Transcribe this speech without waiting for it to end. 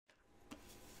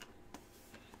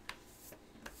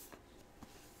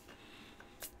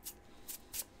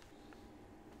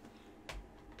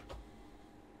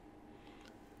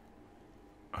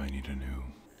need a new.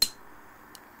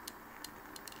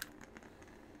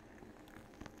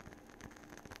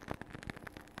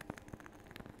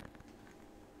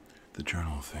 The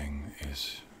journal thing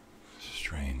is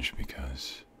strange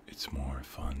because it's more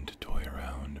fun to toy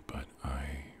around, but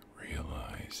I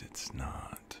realize it's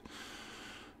not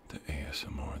the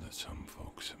ASMR that some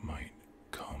folks might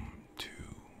come to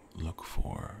look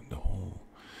for. The whole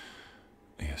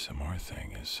ASMR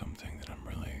thing is something that I'm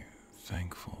really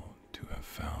thankful to have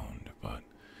found, but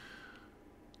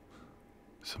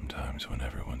sometimes when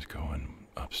everyone's going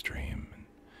upstream and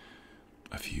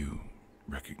a few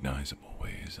recognizable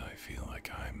ways, I feel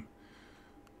like I'm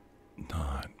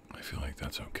not. I feel like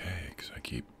that's okay because I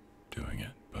keep doing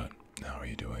it. But how are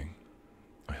you doing?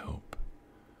 I hope.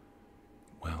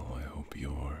 Well, I hope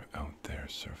you're out there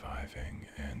surviving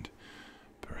and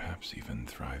perhaps even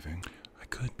thriving. I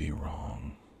could be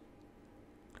wrong.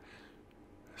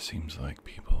 Seems like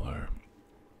people are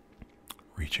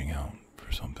reaching out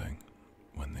for something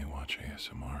when they watch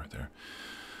ASMR. They're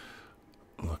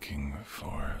looking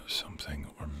for something,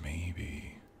 or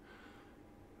maybe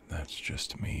that's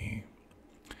just me.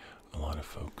 A lot of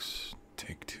folks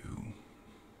take to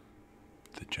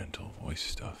the gentle voice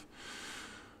stuff,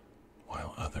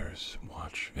 while others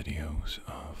watch videos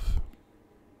of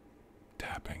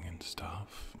tapping and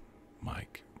stuff,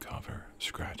 mic cover,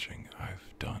 scratching.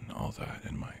 I've done all that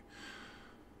in my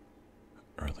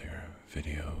earlier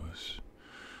videos,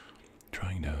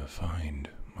 trying to find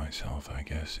myself, I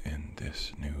guess, in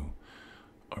this new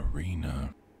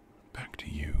arena. Back to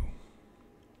you.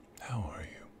 How are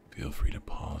you? Feel free to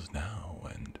pause now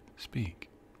and speak.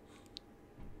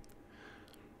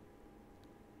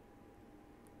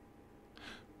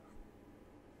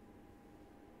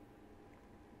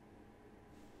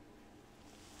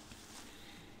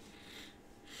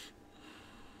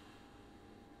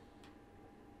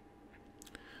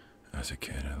 As a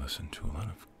kid, I listened to a lot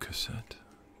of cassette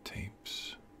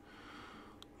tapes,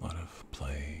 a lot of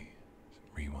play,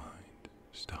 rewind,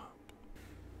 stop.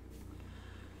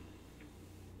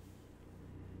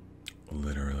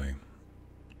 Literally.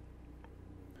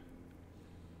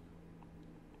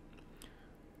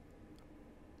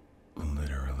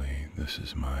 Literally, this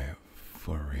is my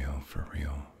for real,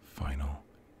 final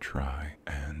try,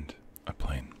 and a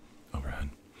plane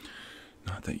overhead.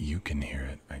 Not that you can hear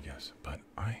it, I guess, but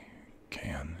I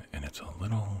can, and it's a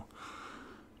little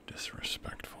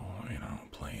disrespectful,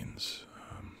 planes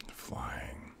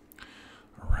flying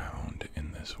around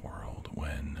in this world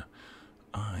when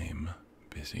I'm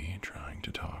busy trying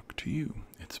to talk to you.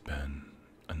 It's been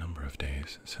a number of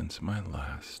days since my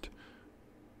last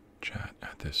chat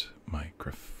at this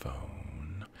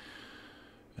microphone,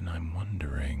 and I'm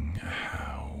wondering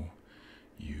how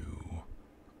you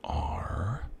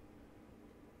are.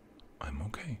 I'm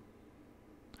okay.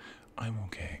 I'm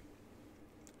okay.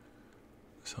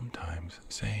 Sometimes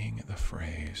saying the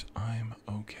phrase, I'm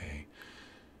okay,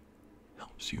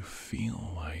 helps you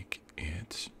feel like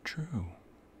it's true.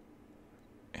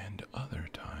 And other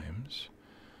times,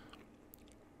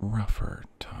 rougher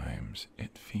times,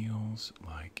 it feels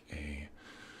like a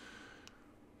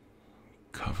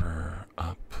cover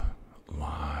up,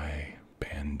 lie,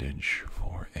 bandage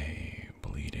for a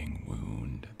bleeding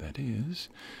wound that is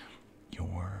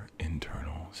your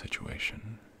internal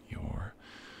situation, your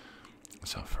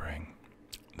suffering.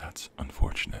 That's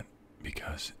unfortunate,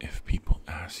 because if people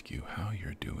ask you how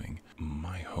you're doing,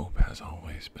 my hope has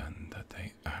always been that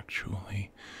they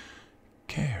actually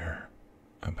care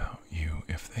about you.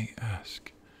 If they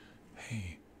ask,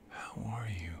 hey, how are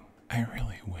you? I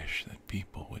really wish that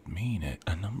people would mean it.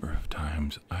 A number of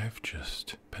times I've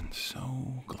just been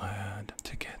so glad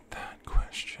to get that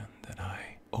question that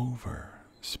I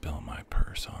spill my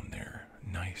purse on their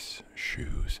nice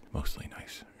shoes, mostly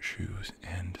nice shoes,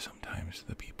 and sometimes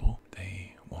the people,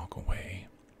 they walk away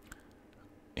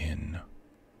in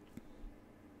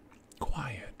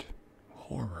quiet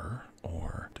horror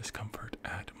or discomfort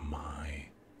at my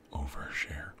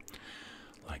overshare,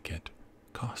 like it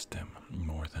cost them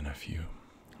more than a few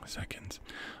seconds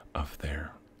of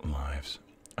their lives.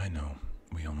 I know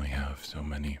we only have so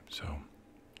many, so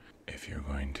if you're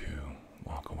going to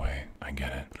walk away, I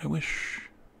get it. But I wish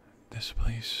this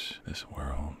place, this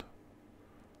world,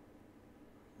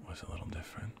 was a little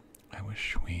different. I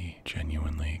wish we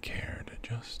genuinely cared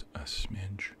just a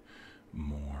smidge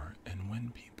more. And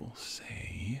when people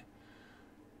say,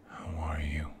 how are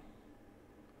you?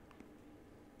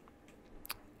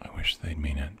 I wish they'd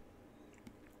mean it.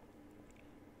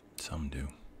 Some do.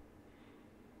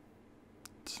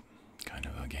 It's kind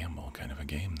of a gamble, kind of a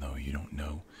game, though. You don't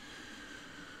know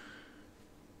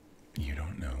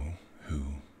who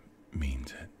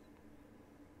means it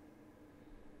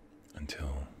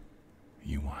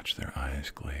watch their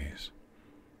eyes glaze,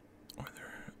 or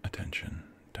their attention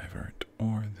divert,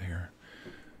 or their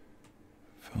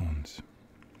phones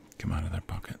come out of their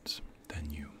pockets, then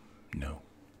you know.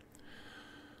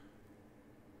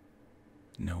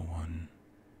 No one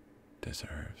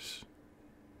deserves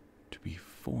to be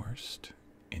forced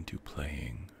into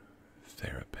playing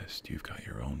therapist. You've got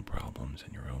your own problems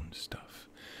and your own stuff.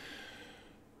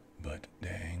 But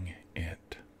dang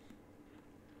it,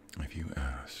 if you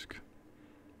ask,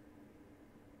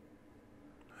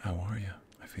 how are you?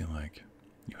 I feel like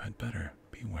you had better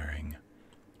be wearing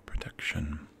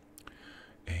protection.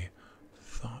 A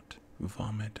thought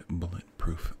vomit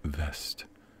bulletproof vest,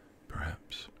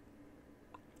 perhaps.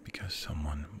 Because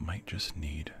someone might just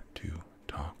need to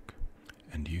talk,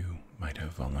 and you might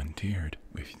have volunteered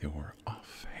with your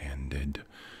offhanded,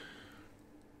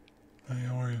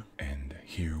 how are you? And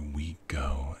here we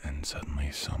go, and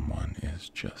suddenly someone is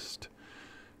just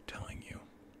telling you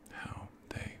how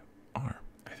they are.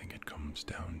 I think it comes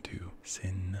down to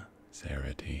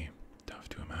sincerity. Tough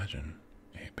to imagine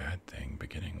a bad thing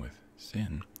beginning with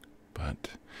sin,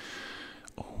 but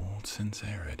old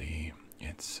sincerity,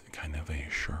 it's kind of a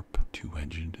sharp,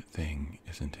 two-edged thing,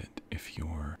 isn't it? If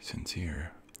you're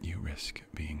sincere, you risk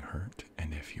being hurt,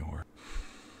 and if you're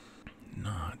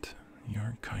not,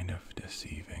 you're kind of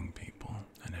deceiving people,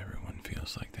 and everyone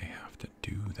feels like they have to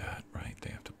do that, right? They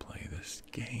have to play this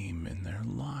game in their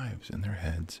lives, in their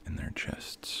heads, in their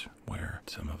chests, where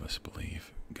some of us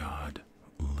believe God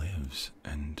lives,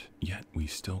 and yet we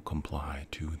still comply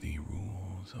to the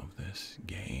rules of this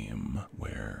game,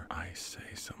 where I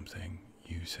say something,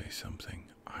 you say something,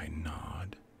 I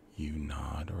nod, you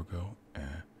nod or go,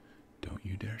 don't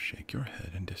you dare shake your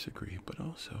head and disagree, but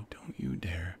also don't you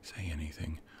dare say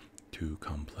anything too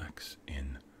complex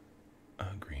in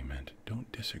agreement. Don't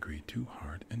disagree too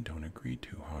hard and don't agree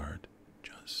too hard.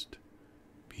 Just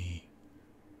be.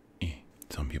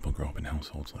 Some people grow up in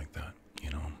households like that, you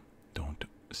know. Don't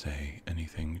say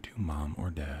anything to mom or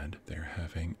dad. They're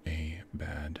having a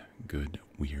bad, good,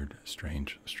 weird,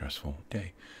 strange, stressful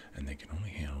day, and they can only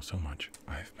handle so much.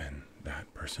 I've been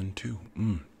that person too.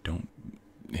 Don't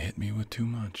hit me with too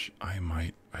much. I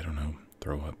might, I don't know,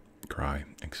 throw up, cry,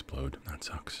 explode. That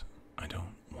sucks. I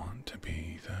don't want to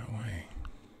be that way.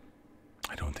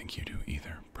 I don't think you do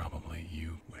either. Probably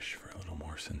you wish for a little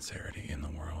more sincerity in the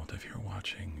world. If you're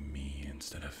watching me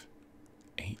instead of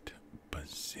 8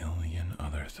 bazillion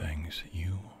other things,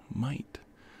 you might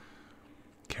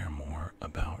care more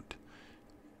about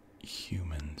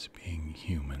humans being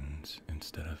humans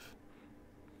instead of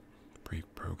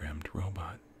pre-programmed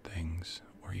robot things,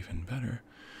 or even better,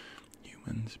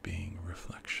 humans being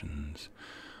reflections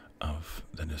of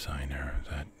the designer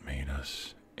that made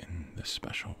us in the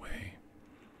special way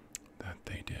that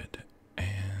they did,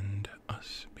 and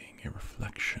us being a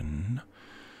reflection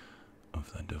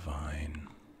of the divine.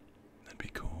 That'd be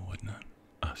cool, wouldn't it?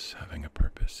 Us having a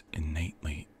purpose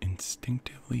innately,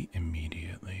 instinctively,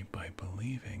 immediately, by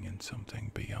believing in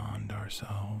something beyond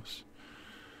ourselves.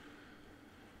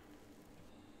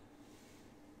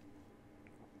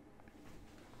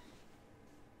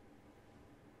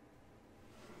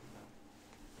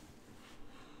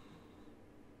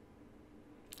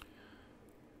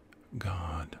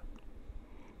 God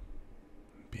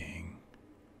being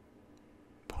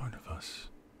part of us.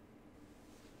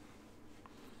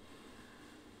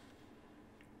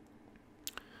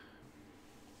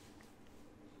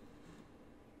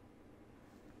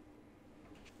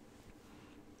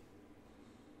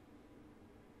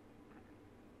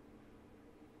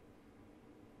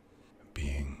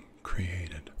 Being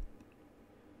created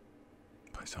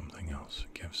by something else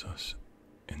gives us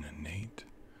an innate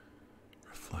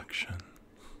reflection,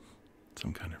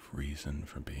 some kind of reason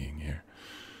for being here,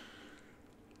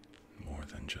 more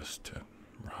than just to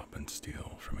rob and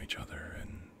steal from each other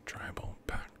in tribal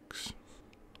packs.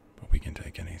 But we can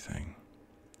take anything,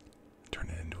 turn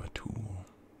it into a tool,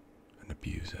 and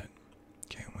abuse it,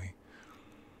 can't we?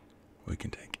 We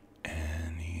can take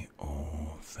any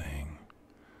old thing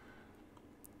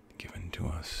given to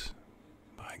us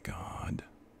by God,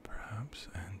 perhaps,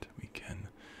 and we can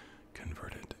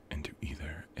convert it into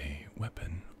either a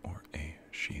weapon or a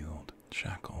shield.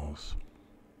 Shackles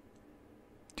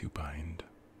to bind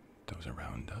those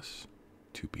around us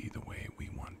to be the way we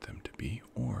want them to be,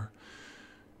 or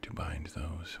to bind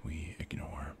those we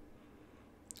ignore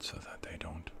so that they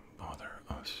don't bother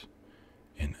us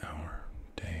in our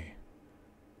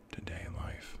day-to-day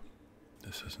life.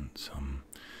 This isn't some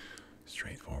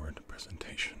straightforward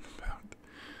presentation about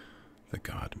the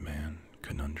God-man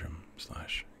conundrum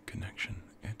 / connection.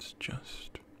 It's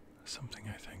just something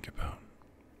I think about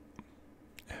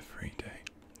every day.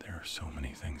 are so many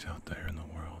things out there in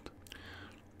the world.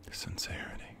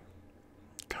 Sincerity,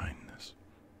 kindness,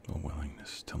 a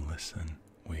willingness to listen.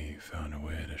 We found a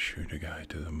way to shoot a guy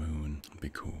to the moon. It'd be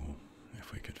cool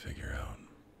if we could figure out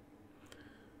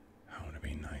how to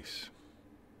be nice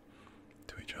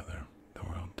to each other. The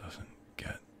world doesn't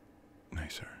get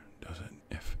nicer, does it?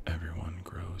 If everyone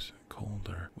grows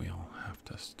colder, we all have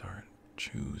to start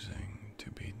choosing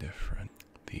to be different.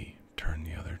 The turn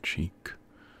the other cheek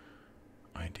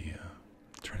idea.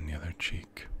 Turn the other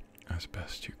cheek as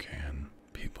best you can.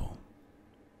 People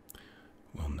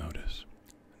will notice.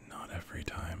 Not every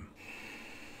time.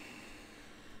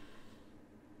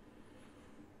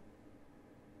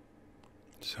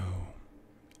 So,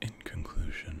 in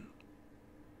conclusion,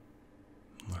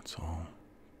 let's all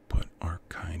put our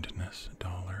kindness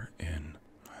dollar in.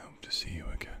 I hope to see you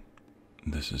again.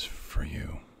 This is for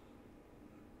you.